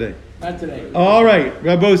Not today. All right,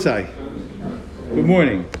 Rabosai. Good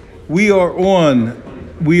morning. We are on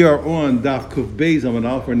Daf Kuf Beis Amud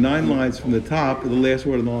Aleph. We're 9 lines from the top of the last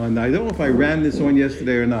word on the line. Now, I don't know if I ran this on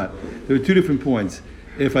yesterday or not. There were two different points.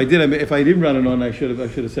 If I didn't run it on, I should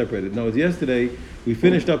have separated. No, it was yesterday. We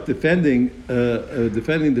finished up defending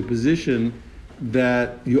the position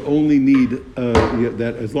that you only need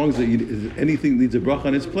that as long as anything needs a bracha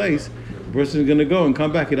in its place, the person is going to go and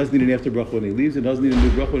come back. He doesn't need an after bracha when he leaves. It doesn't need a new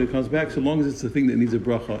bracha when he comes back. So long as it's the thing that needs a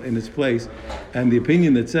bracha in its place, and the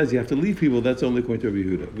opinion that says you have to leave people, that's only according to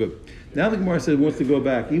Rabbi Yehuda. Good. Now the Gemara says wants to go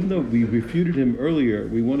back, even though we refuted him earlier.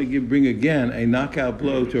 We want to bring again a knockout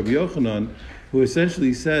blow to Rabbi Yochanan, who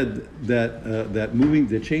essentially said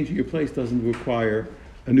that changing your place doesn't require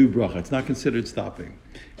a new bracha. It's not considered stopping.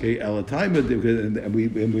 Okay, and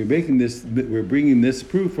we're bringing this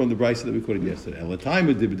proof from the brisa that we quoted yesterday.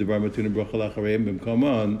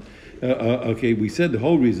 Okay, we said the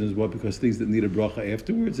whole reason is what? Because things that need a bracha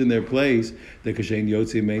afterwards in their place, the kashen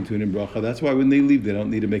yotzi main tunin bracha. That's why when they leave, they don't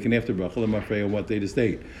need to make an after bracha. I'm afraid on what they just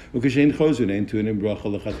ate. Kashen chozun ain tunin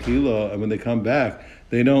bracha lechatchila, and when they come back,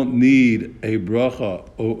 they don't need a bracha,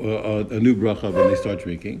 a new bracha when they start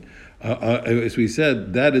drinking. As we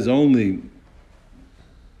said, that is only.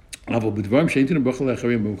 But clearly,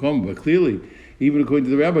 even according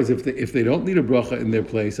to the rabbis, if they don't need a bracha in their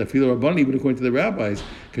place, I feel Rabban, even according to the rabbis,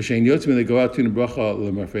 kashen yotzim, when they go out to the bracha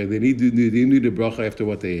l'mafrei, they need a bracha after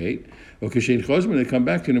what they ate. Or kashen chosm, when they come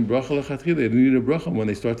back to the bracha l'chatchila, they need a bracha when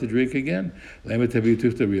they start to drink again. Let's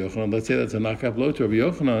say that's a knockout blow to Rabbi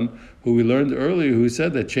Yochanan, who we learned earlier, who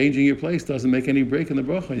said that changing your place doesn't make any break in the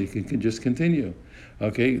bracha. You can just continue.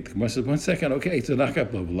 Okay, the Gemara says 1 second. Okay, it's a knockout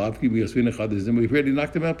blow. We've already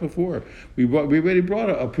knocked him out before. We already brought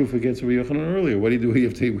a proof against Rabbi Yochanan earlier. What do you do? We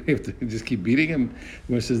have to just keep beating him. The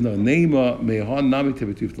Gemara says no. Neima mehan nami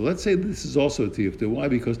tevetufta. Let's say this is also a tiyufta. Why?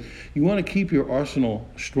 Because you want to keep your arsenal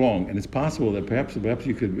strong, and it's possible that perhaps you'll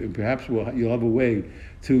have a way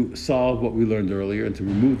to solve what we learned earlier and to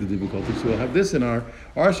remove the difficulty. So we'll have this in our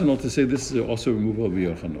arsenal to say this is also removal of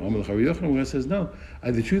Rabbi Yochanan. Rabbi Yochanan says no.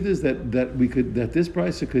 The truth is that this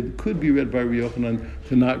brisa could be read by Rabbi Yochanan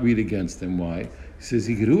to not read against him. Why? He says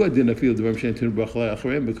he didn't feel the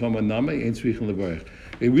become a name ain't svichim.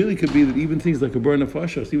 It really could be that even things like a burn of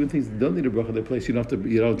fashos, even things that don't need a bracha in their place, you don't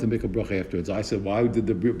have to make a bracha afterwards. I said, why did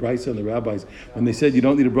the brisa and the rabbis, when they said you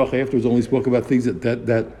don't need a bracha afterwards, only spoke about things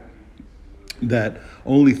that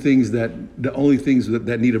only things that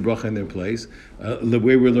need a bracha in their place. The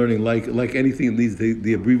way we're learning, like anything that needs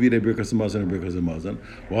the abbreviated birkas hamazon and birkas hamazon.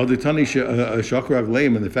 While the tani shakar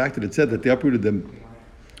agleim, and the fact that it said that they uprooted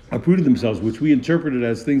themselves, which we interpreted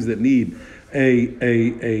as things that need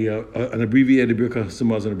an abbreviated birkas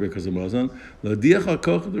hamazon and birkas hamazon.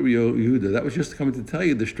 That was just coming to tell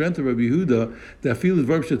you the strength of Rabbi Yehuda, that feel the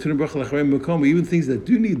verb shetun bracha lacharem makom, even things that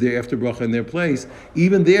do need their after bracha in their place.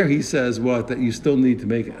 Even there, he says that you still need to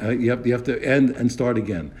make. You have to end and start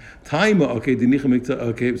again. Taima,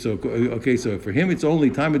 so for him it's only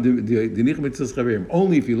time of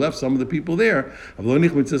only if you left some of the people there. But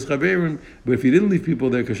if you didn't leave people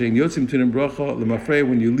there,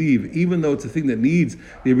 when you leave, even though it's a thing that needs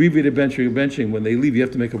the abbreviated benching, when they leave, you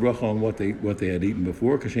have to make a bracha on what they had eaten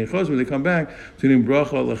before. When they come back,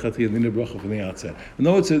 bracha from the outset.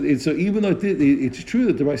 No, so even though it's true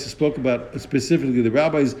that the Raisa spoke about specifically, the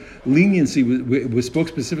rabbi's leniency was spoke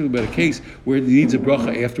specifically about a case where it needs a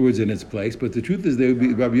bracha afterwards in its place. But the truth is,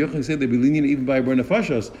 Rabbi Yochanan said they'd be lenient even by a bar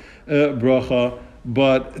nefashos bracha.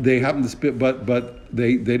 But they happen to spit. But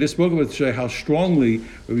they just spoke about to show how strongly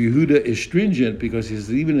Rabbi Yehuda is stringent, because he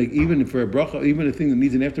says even for a bracha, even a thing that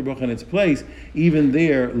needs an after bracha in its place, even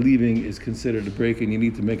there leaving is considered a break, and you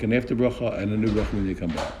need to make an after bracha and a new bracha when you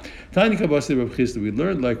come back. Tani kabasi Rav Chisda, we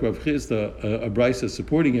learned like Rav Chisda, a brisa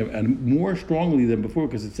supporting him, and more strongly than before,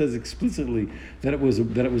 because it says explicitly that it was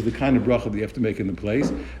the kind of bracha that you have to make in the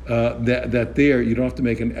place. That there you don't have to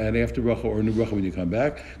make an after bracha or a new bracha when you come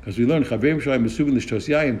back, because we learned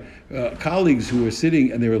colleagues who were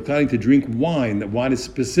sitting and they were planning to drink wine. That wine is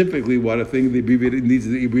specifically what a thing needs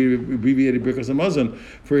the abbreviated birkas hamazon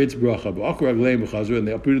for its bracha. And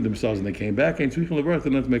they uprooted themselves and they came back and they not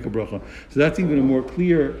to make a bracha. So that's even a more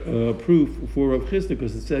clear proof for Rav Chisda,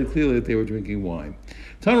 because it said clearly that they were drinking wine.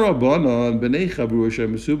 Now we're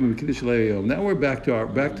back to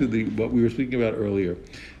what we were speaking about earlier,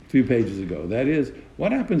 a few pages ago. That is,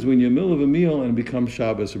 what happens when you're in the middle of a meal and it becomes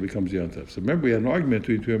Shabbos or becomes Yom Tov? So remember, we had an argument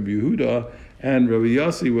between Rabbi Yehuda and Rabbi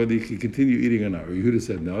Yossi whether you can continue eating or not. Rabbi Yehuda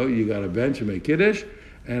said, no, you got to bench and make Kiddush.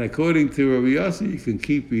 And according to Rabbi Yossi, you can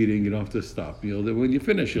keep eating, you don't have to stop. When you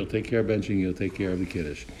finish, you'll take care of benching, you'll take care of the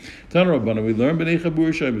Kiddush. Tana Rabbana, we learned B'nei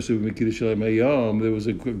Chabur Shai B'Suvim Kiddush Shalem Hayom. There was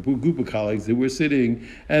a group of colleagues that were sitting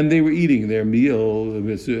and they were eating their meal. They're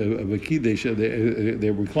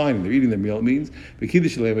reclining, they're eating their meal. It means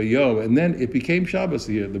Kiddush Shalem Hayom. And then it became Shabbos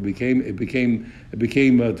here. It became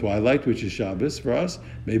twilight, which is Shabbos for us.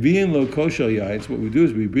 Maybe in Lo Kosher Yain. So what we do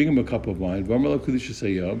is we bring him a cup of wine. V'amar Lo Kiddush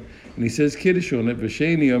Hayom. And he says Kiddush on it,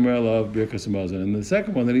 V'sheni Omer Alav Birkas Hamazon. And the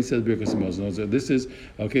second one, then he says Birkas Hamazon. So this is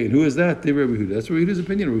okay. And who is that? Rabbi Yehuda. That's Rabbi Yehuda's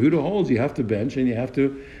opinion. Rabbi Yehuda holds you have to bench and you have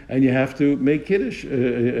to make Kiddush.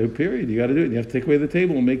 Period. You got to do it. You have to take away the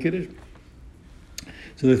table and make Kiddush.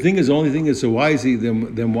 So the only thing is, so why is he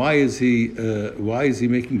why is he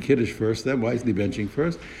making Kiddush first? Then why is he benching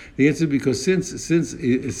first? The answer is because since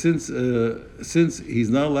he's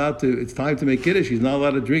not allowed to, it's time to make Kiddush. He's not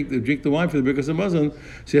allowed to drink the wine for the Birkas Hamazon.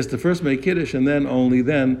 So he has to first make Kiddush, and then only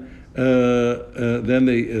then they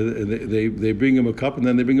bring him a cup, and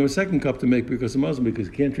then they bring him a second cup to make Birkas Hamazon, because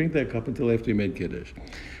he can't drink that cup until after he made Kiddush.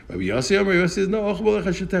 Rabbi Yossi says no.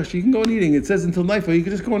 You can go on eating. It says until nightfall. You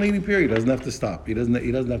can just go on eating. Period. He doesn't have to stop. He doesn't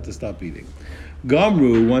have to stop eating.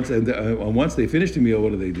 Gamru once they finish the meal,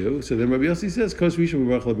 what do? So then Rabbi Yossi says, "Kos Rishon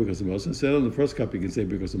B'Barach Birkas Hamazon." So on the first cup you can say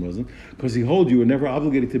Birkas Hamazon, because he holds you were never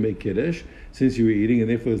obligated to make Kiddush since you were eating, and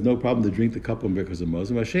therefore there's no problem to drink the cup on Birkas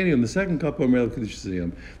Hamazon. Masheni on the second cup on Merel Kiddush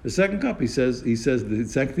Siyam. The second cup he says the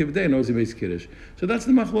sanctity of the day knows he makes Kiddush. So that's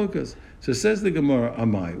the machlokas. So says the Gemara,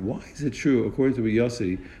 Amai, why is it true, according to Rabbi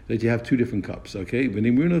Yossi, that you have two different cups? Okay, why do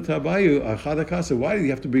you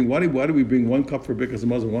have to bring? Why do we bring one cup for Birkas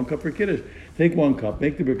Hamazon, one cup for Kiddush? Take one cup,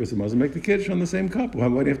 make the Birkas Hamazon, make the Kiddush on the same cup. Why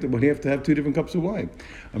do you have to have two different cups of wine?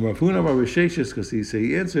 Because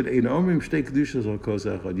he answered, you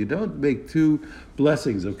don't make two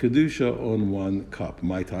blessings of Kedusha on one cup.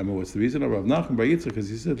 My time, what's the reason? Rav Nachman Bar Yitzchak, because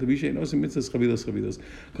he said, because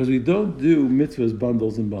we don't do mitzvahs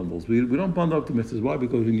bundles and bundles. We don't bundle up the mitzvahs. Why?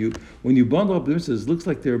 Because when you bundle up the mitzvahs, it looks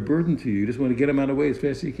like they're a burden to you. You just want to get them out of the way as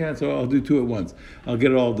fast as you can. So I'll do two at once. I'll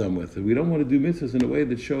get it all done with. We don't want to do mitzvahs in a way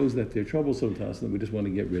that shows that they're troublesome to us, and we just want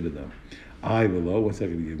to get rid of them. One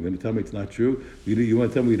second. You're going to tell me it's not true? You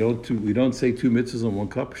want to tell me we don't say two mitzvahs on one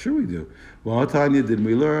cup? Sure we do. Well, Tanya, did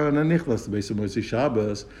we learn on Nichlas, the base of Moshe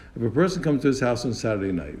Shabbos? If a person comes to his house on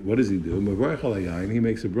Saturday night, what does he do? He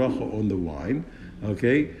makes a bracha on the wine.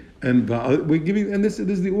 Okay. And we're giving, and this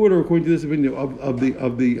is the order according to this opinion of the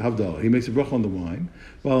Havdalah. He makes a bracha on the wine,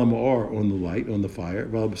 or on the light, on the fire,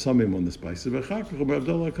 samim on the spices,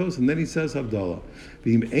 and then he says Havdalah.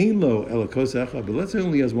 But let's say he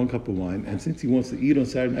only has one cup of wine, and since he wants to eat on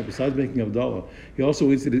Saturday night, besides making Havdalah, he also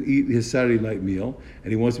wants to eat his Saturday night meal,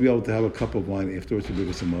 and he wants to be able to have a cup of wine afterwards to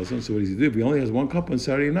Birkas Hamazon. So what does he do? If he only has one cup on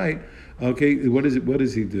Saturday night, okay, what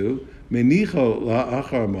does he do? Menicho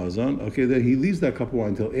la'achar mazon. Okay, then he leaves that cup of wine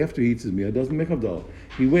until after he eats his meal. Doesn't make Havdalah.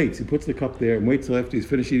 He waits. He puts the cup there and waits till after he's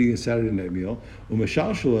finished eating his Saturday night meal.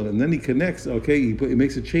 And then he connects. Okay, he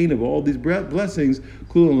makes a chain of all these blessings.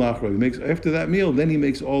 Kulon la'achar. He makes after that meal. Then he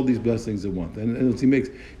makes all these blessings at once, and he makes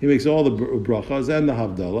all the brachas and the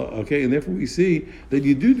Havdalah. Okay, and therefore we see that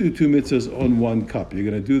you do two mitzvahs on one cup. You're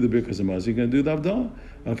going to do the Birkas Hamazon. You're going to do the Havdalah.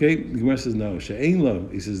 Okay, the Gemara says no. She'ein lo.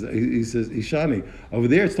 He says Ishani. Over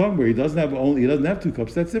there it's talking about he doesn't have two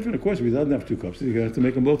cups. That's different, of course. If he doesn't have two cups, you're gonna have to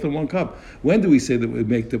make them both in one cup. When do we say that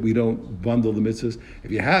we don't bundle the mitzvahs?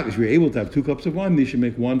 If you're able to have two cups of wine, you should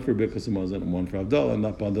make one for Birkas Hamazon and one for Havdalah, and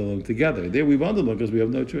not bundle them together. There we bundle them because we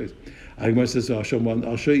have no choice. The Gemara says so. I'll show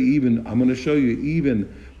you even. I'm going to show you even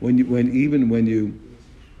when you.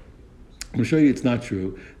 I'm going to show you it's not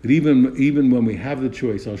true. That even when we have the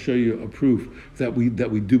choice, I'll show you a proof that we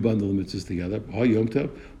do bundle the mitzvahs together.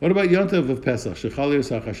 What about Yom Tov of Pesach?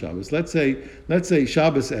 Shabbos. Let's say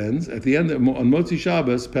Shabbos ends at the end on Motzi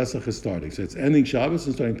Shabbos. Pesach is starting, so it's ending Shabbos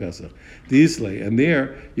and starting Pesach. The Islay, and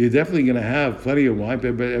there you're definitely going to have plenty of wine.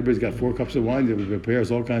 Everybody's got 4 cups of wine. Everybody prepares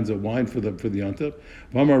all kinds of wine for the Yom Tov.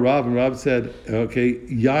 Vamar Rav, and Rav said, okay,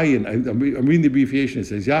 Yayin. I'm reading the abbreviation. It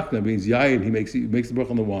says Yachna means Yayin. He makes the bracha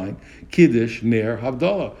on the wine. Kiddush, Ner,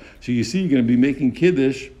 Havdalah. So you see, you're going to be making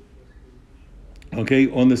Kiddush, okay,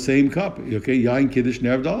 on the same cup. Okay, Yain, Kiddush,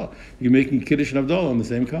 Ner, Havdalah. You're making Kiddush and Havdalah on the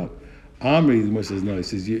same cup. Amri, the Gemara says, no. He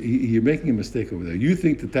says, you're making a mistake over there. You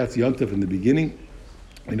think that's Yom Tov in the beginning,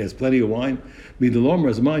 and there's plenty of wine. Midalom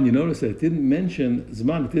Zman, you notice that it didn't mention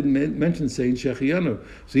Zman, it didn't mention saying Shechianu.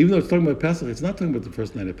 So even though it's talking about Pesach, it's not talking about the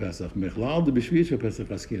first night of Pesach. Mechlal de B'Shviach Pesach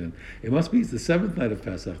Askinan. It must be the seventh night of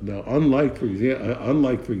Pesach. Now, unlike for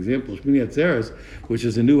example, Shmini Atzeres, which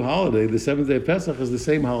is a new holiday, the seventh day of Pesach is the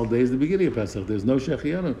same holiday as the beginning of Pesach. There's no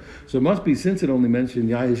Shechianu. So it must be, since it only mentioned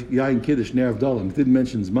Yain Kiddush, Ner Avdalim, it didn't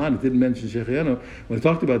mention Zman, it didn't mention Shechianu. When it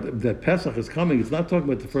talked about that Pesach is coming, it's not talking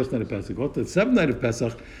about the first night of Pesach. The seventh night of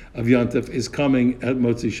Pesach of Yontif is coming at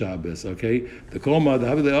Motzi Shabbos, okay? The Koma, the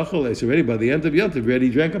Havile Achol, is already by the end of Yontif, already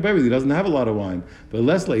he drank up everything. He doesn't have a lot of wine. But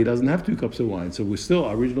Leslie, he doesn't have 2 cups of wine. So we're still,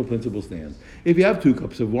 our original principle stands. If you have 2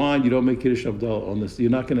 cups of wine, you don't make Kiddush Avdallah on this.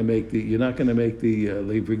 You're not going to make the,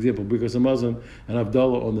 like, for example, Birkas Hamazon and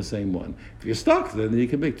Avdallah on the same one. If you're stuck, then you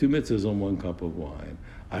can make 2 mitzvahs on 1 cup of wine.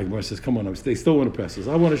 Agmar says, "Come on, they still want to press us.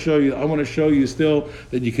 I want to show you still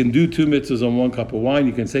that you can do 2 mitzvahs on 1 cup of wine.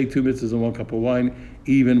 You can say 2 mitzvahs on 1 cup of wine,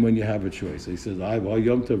 even when you have a choice." So he says, "I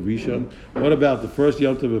Yom Tov Rishon." What about the first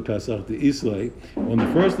Yom Tov of Pesach, the Islay? On the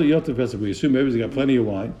first Yom Tov of Pesach, we assume everybody's got plenty of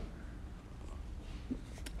wine.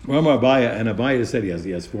 Ramar Abaya, and Abaya said he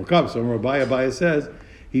has 4 cups. So Ramar Abaya says,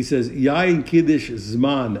 Yayin Kiddush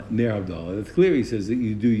Zman Ner Havdalah. It's clear. He says that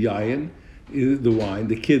you do Yayin, the wine,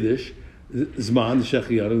 the Kiddush. Zman, the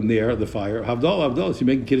Shechianu, Ner, the fire. Havdalah, so you're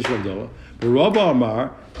making Kiddush Havdalah. But Rabba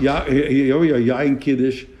Amar, Yain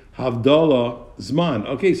Kiddush, Havdalah, Zman.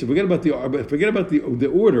 Okay, so forget about the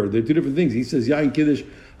order. They're 2 different things. He says Yain Kiddush,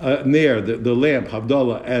 Ner, the lamp,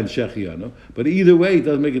 Havdalah, and Shechianu. But either way, it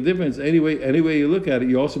doesn't make a difference. Anyway you look at it,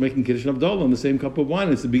 you're also making Kiddush and Havdalah on the same cup of wine.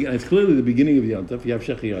 It's clearly the beginning of Yom Tov. You have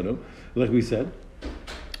Shechianu, like we said.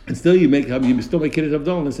 And still you still make Kiddush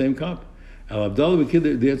Havdalah in the same cup. Al Havdalah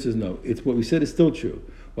B'Kiddush, the answer is no. It's what we said is still true.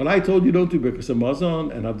 What I told you, don't do Birkas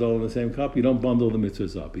Hamazon and Havdalah in the same cup. You don't bundle the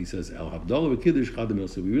mitzvahs up. He says, Al Havdalah B'Kiddush Chadam.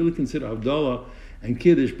 So we really consider Havdalah and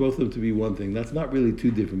Kiddush, both of them to be one thing. That's not really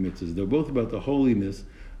 2 different mitzvahs. They're both about the holiness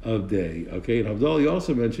of day. Okay, and Havdalah, you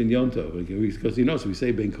also mentioned Yom Tov, because so we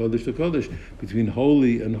say Ben Kodesh to Kodesh, between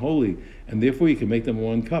holy and holy, and therefore you can make them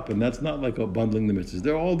 1 cup, and that's not like bundling the mitzvahs.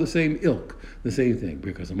 They're all the same ilk, the same thing.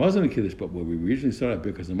 Birkas Hamazon and Kiddush, but when we originally started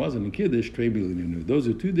Birkas Hamazon and Kiddush, those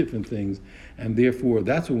are 2 different things, and therefore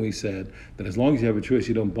that's when we said that as long as you have a choice,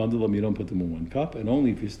 you don't bundle them, you don't put them in 1 cup, and only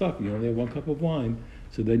if you're stuck, you only have 1 cup of wine,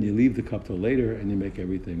 so then you leave the cup till later, and you make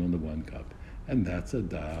everything on the 1 cup. And that's a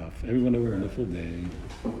daf. Everyone have a wonderful day.